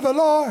on to the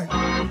Lord,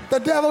 the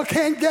devil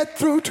can't get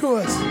through to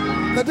us.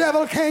 The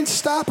devil can't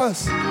stop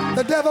us.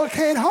 The devil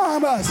can't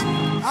harm us.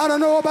 I don't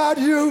know about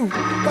you,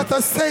 but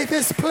the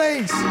safest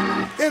place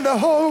in the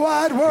whole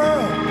wide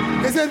world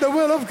is in the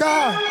will of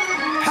God.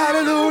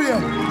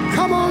 Hallelujah.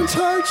 Come on,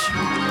 church.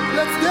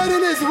 Let's get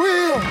in his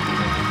will.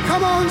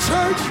 Come on,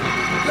 church.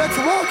 Let's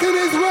walk in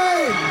his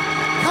way.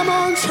 Come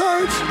on,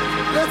 church.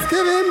 Let's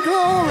give him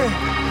glory.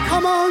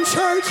 Come on,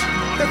 church.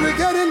 If we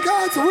get in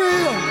God's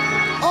will,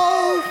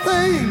 all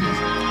things,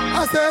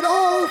 I said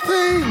all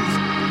things,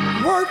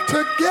 work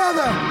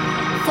together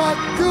for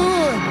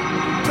good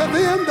to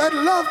them that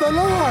love the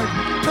Lord,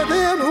 to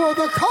them who are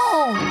the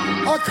called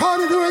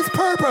according to his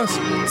purpose.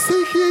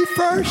 Seek ye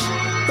first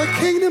the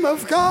kingdom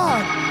of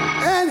God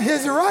and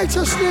his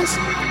righteousness,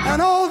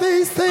 and all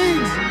these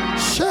things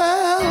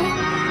shall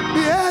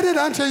be added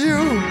unto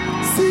you.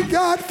 Seek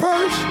God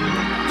first.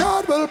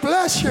 God will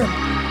bless you,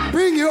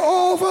 bring you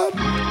over,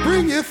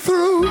 bring you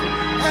through,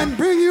 and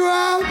bring you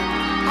out.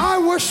 I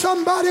wish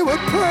somebody would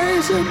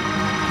praise him.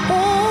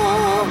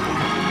 Oh,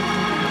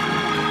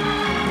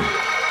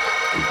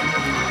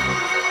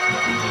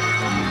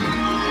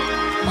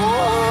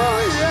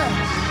 oh yes.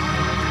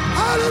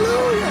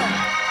 Hallelujah.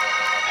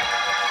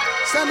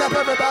 Stand up,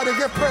 everybody.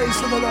 Give praise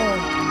to the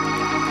Lord.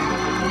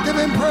 Give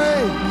him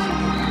praise.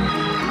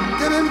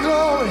 Give him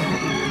glory.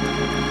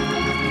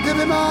 Give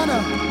him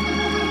honor.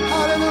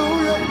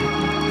 Hallelujah.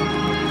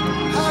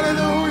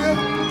 Hallelujah.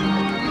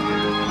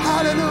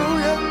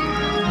 Hallelujah.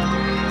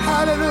 Hallelujah. Hallelujah.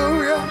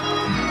 Hallelujah.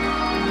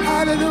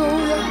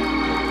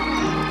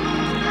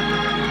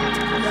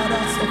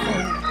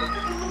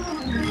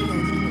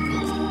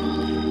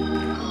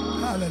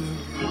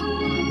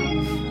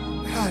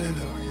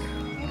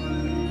 Hallelujah.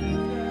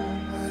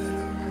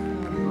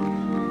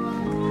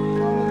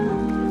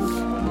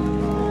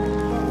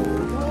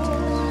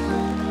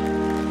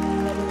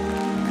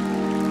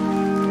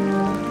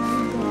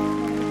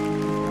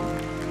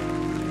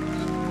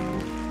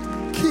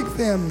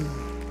 Them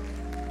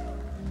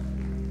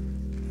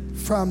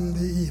from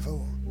the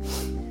evil.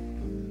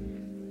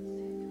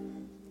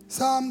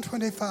 Psalm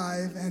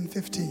 25 and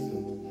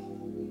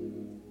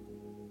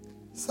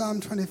 15.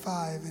 Psalm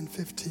 25 and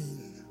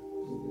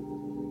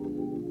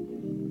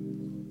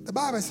 15. The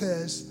Bible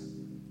says,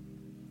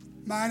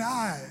 mine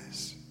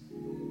eyes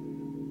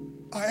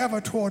are ever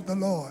toward the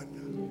Lord.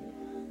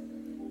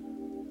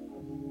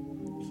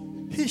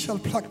 He shall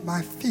pluck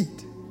my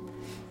feet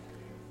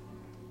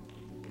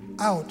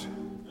out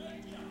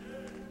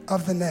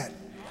of the net.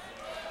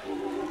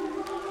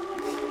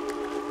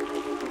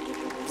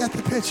 Get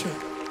the picture.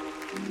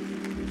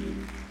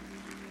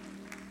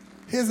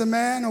 Here's a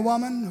man, a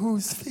woman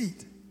whose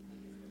feet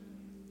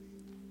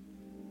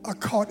are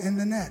caught in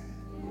the net.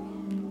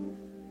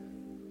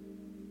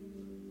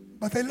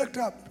 But they looked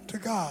up to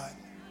God.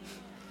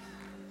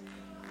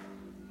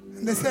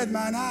 And they said,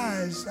 mine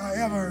eyes are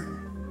ever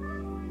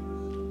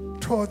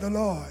toward the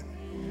Lord,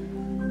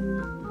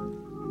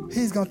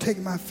 he's going to take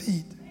my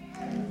feet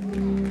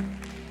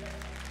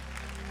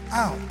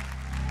out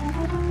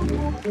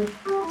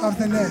of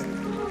the net.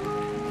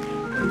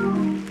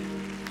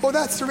 Oh,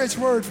 that's the rich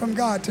word from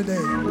God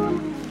today.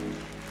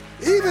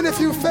 Even if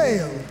you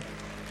fail,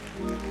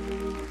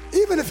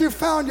 even if you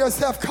found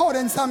yourself caught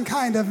in some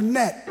kind of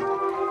net,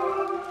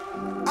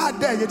 I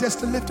dare you just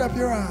to lift up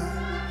your eyes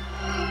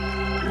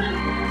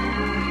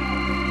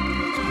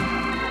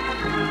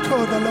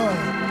toward the Lord.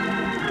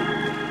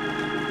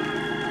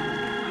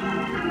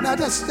 Now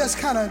just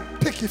kind of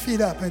pick your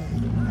feet up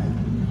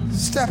and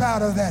step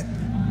out of that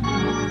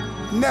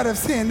net of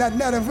sin, that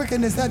net of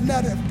wickedness, that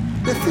net of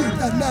defeat,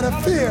 that net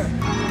of fear.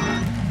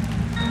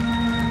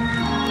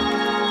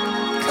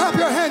 Clap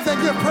your hands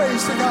and give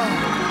praise to God.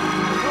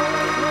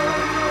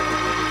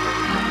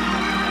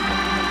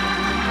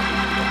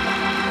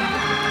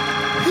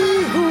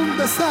 He whom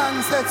the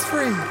Son sets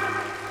free,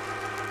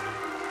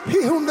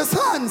 he whom the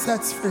Son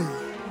sets free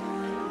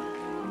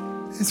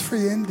is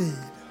free indeed.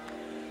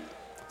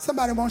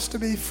 Somebody wants to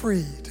be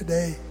free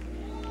today.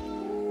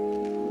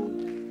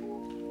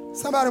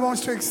 Somebody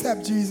wants to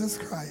accept Jesus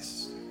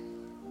Christ.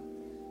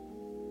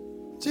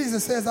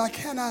 Jesus says, I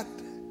cannot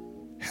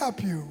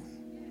help you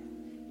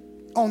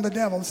on the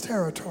devil's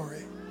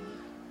territory.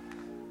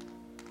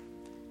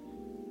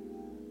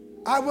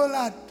 I will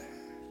not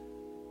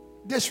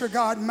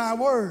disregard my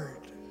word.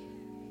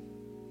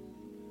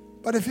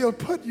 But if you'll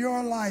put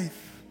your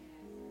life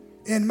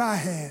in my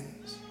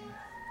hands,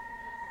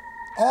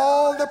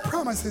 all the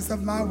promises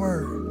of my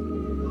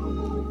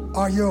word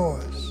are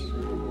yours,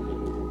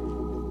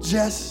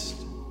 just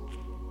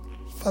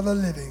for the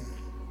living.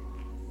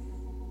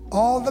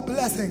 All the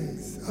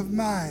blessings of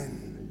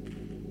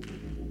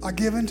mine are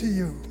given to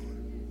you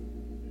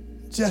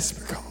just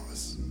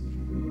because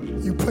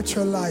you put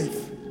your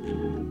life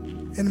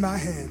in my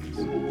hands.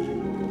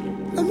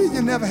 That means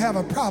you'll never have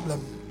a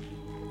problem,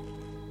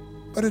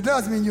 but it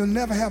does mean you'll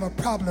never have a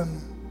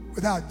problem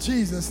without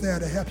Jesus there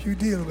to help you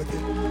deal with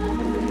it.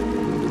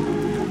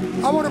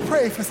 I want to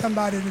pray for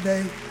somebody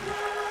today.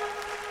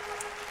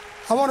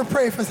 I want to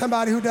pray for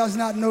somebody who does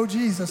not know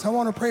Jesus. I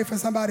want to pray for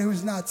somebody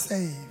who's not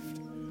saved.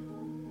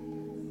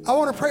 I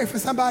want to pray for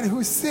somebody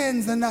whose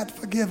sins are not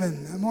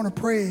forgiven. I want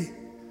to pray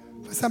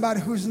for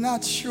somebody who's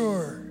not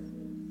sure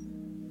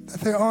that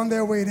they're on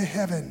their way to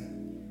heaven.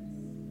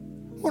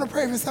 I want to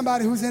pray for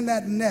somebody who's in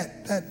that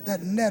net,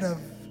 that net of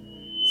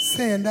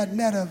sin, that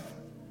net of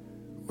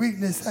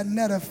weakness, that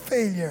net of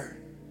failure.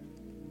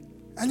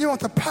 And you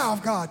want the power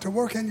of God to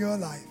work in your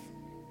life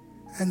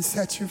and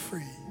set you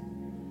free.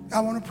 I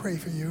want to pray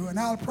for you, and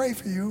I'll pray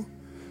for you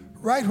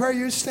right where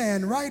you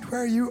stand, right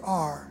where you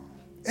are.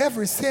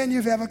 Every sin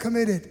you've ever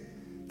committed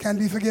can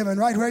be forgiven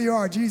right where you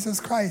are. Jesus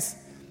Christ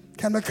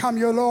can become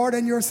your Lord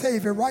and your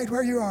Savior right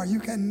where you are. You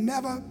can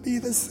never be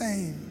the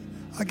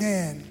same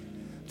again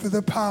through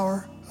the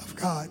power of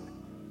God.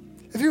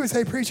 If you would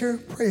say, preacher,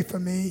 pray for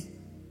me.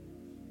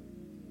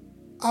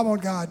 I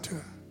want God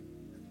to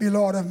be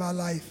Lord of my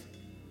life.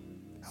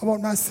 I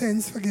want my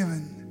sins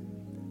forgiven.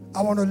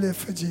 I want to live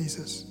for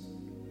Jesus.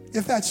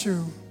 If that's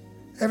you,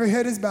 every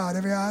head is bowed,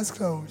 every eye is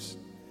closed.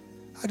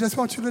 I just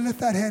want you to lift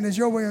that hand as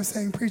your way of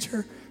saying,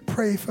 preacher,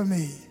 pray for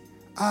me.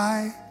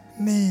 I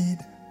need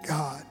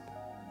God.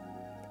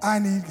 I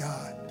need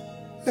God.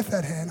 Lift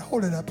that hand,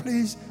 hold it up,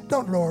 please.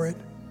 Don't lower it.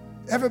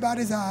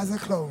 Everybody's eyes are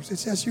closed.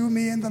 It's just you,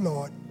 me, and the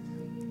Lord.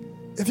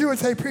 If you would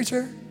say,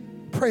 preacher,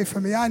 pray for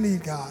me. I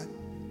need God.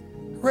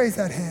 Raise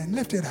that hand,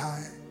 lift it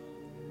high.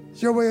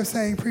 It's your way of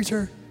saying,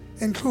 preacher,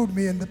 include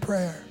me in the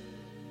prayer.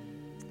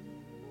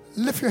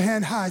 Lift your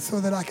hand high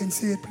so that I can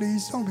see it,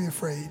 please. Don't be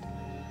afraid.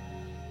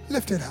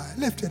 Lift it high,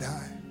 lift it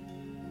high.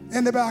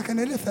 In the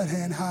balcony, lift that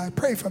hand high.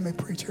 Pray for me,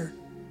 preacher.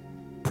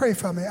 Pray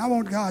for me. I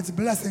want God's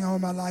blessing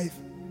on my life.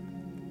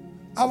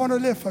 I want to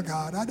live for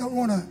God. I don't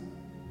want to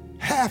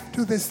half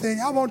do this thing.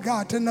 I want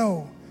God to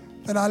know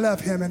that I love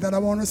him and that I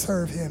want to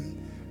serve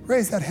him.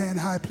 Raise that hand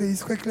high,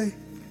 please, quickly,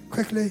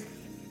 quickly,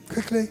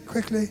 quickly,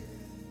 quickly,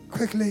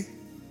 quickly.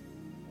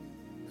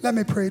 Let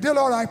me pray. Dear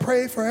Lord, I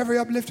pray for every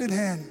uplifted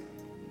hand.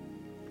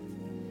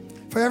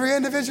 For every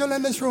individual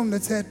in this room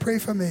that said, pray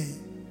for me.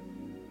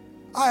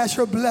 I ask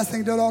your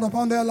blessing, dear Lord,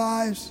 upon their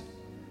lives.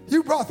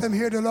 You brought them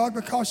here, dear Lord,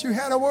 because you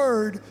had a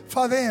word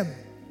for them.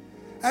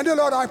 And dear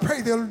Lord, I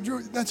pray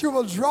that you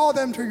will draw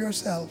them to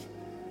yourself.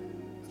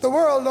 The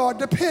world, Lord,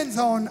 depends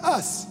on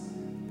us.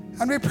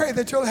 And we pray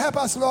that you'll help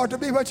us, Lord, to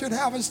be what you'd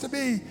have us to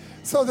be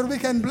so that we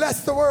can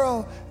bless the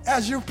world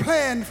as you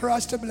planned for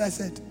us to bless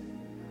it.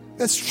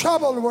 This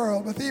troubled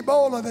world with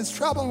Ebola, this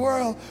troubled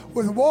world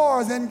with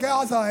wars in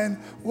Gaza and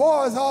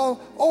wars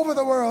all over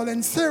the world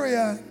in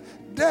Syria,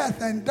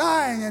 death and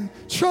dying and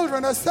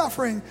children are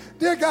suffering.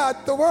 Dear God,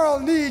 the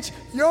world needs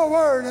your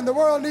word and the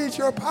world needs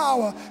your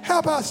power.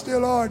 Help us, dear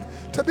Lord,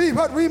 to be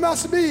what we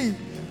must be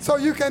so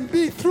you can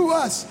be through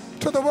us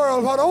to the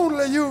world what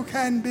only you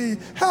can be.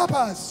 Help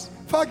us,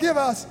 forgive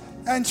us,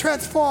 and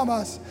transform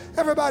us.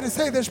 Everybody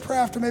say this prayer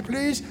after me,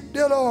 please.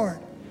 Dear Lord,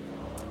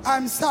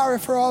 I'm sorry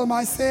for all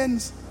my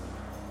sins.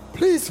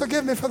 Please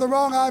forgive me for the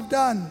wrong I've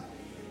done.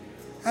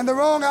 and the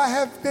wrong I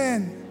have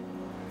been.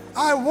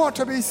 I want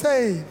to be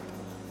saved.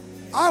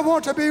 I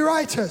want to be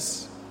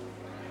righteous.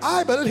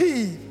 I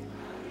believe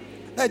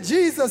that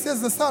Jesus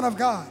is the Son of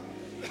God.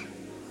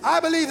 I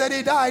believe that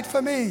he died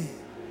for me.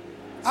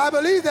 I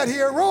believe that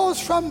he arose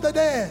from the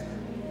dead.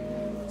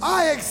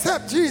 I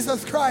accept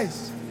Jesus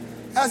Christ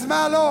as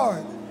my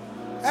Lord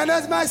and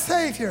as my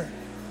Savior,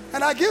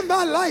 and I give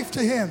my life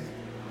to him.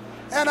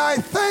 And I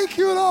thank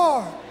you,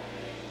 Lord,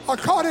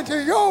 according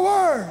to your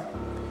word,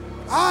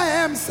 I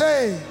am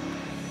saved.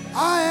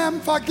 I am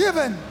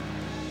forgiven.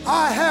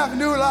 I have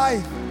new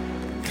life.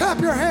 Clap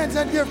your hands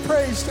and give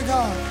praise to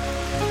God.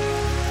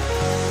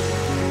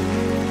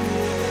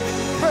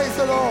 Praise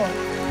the Lord.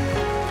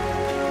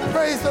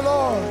 Praise the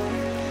Lord.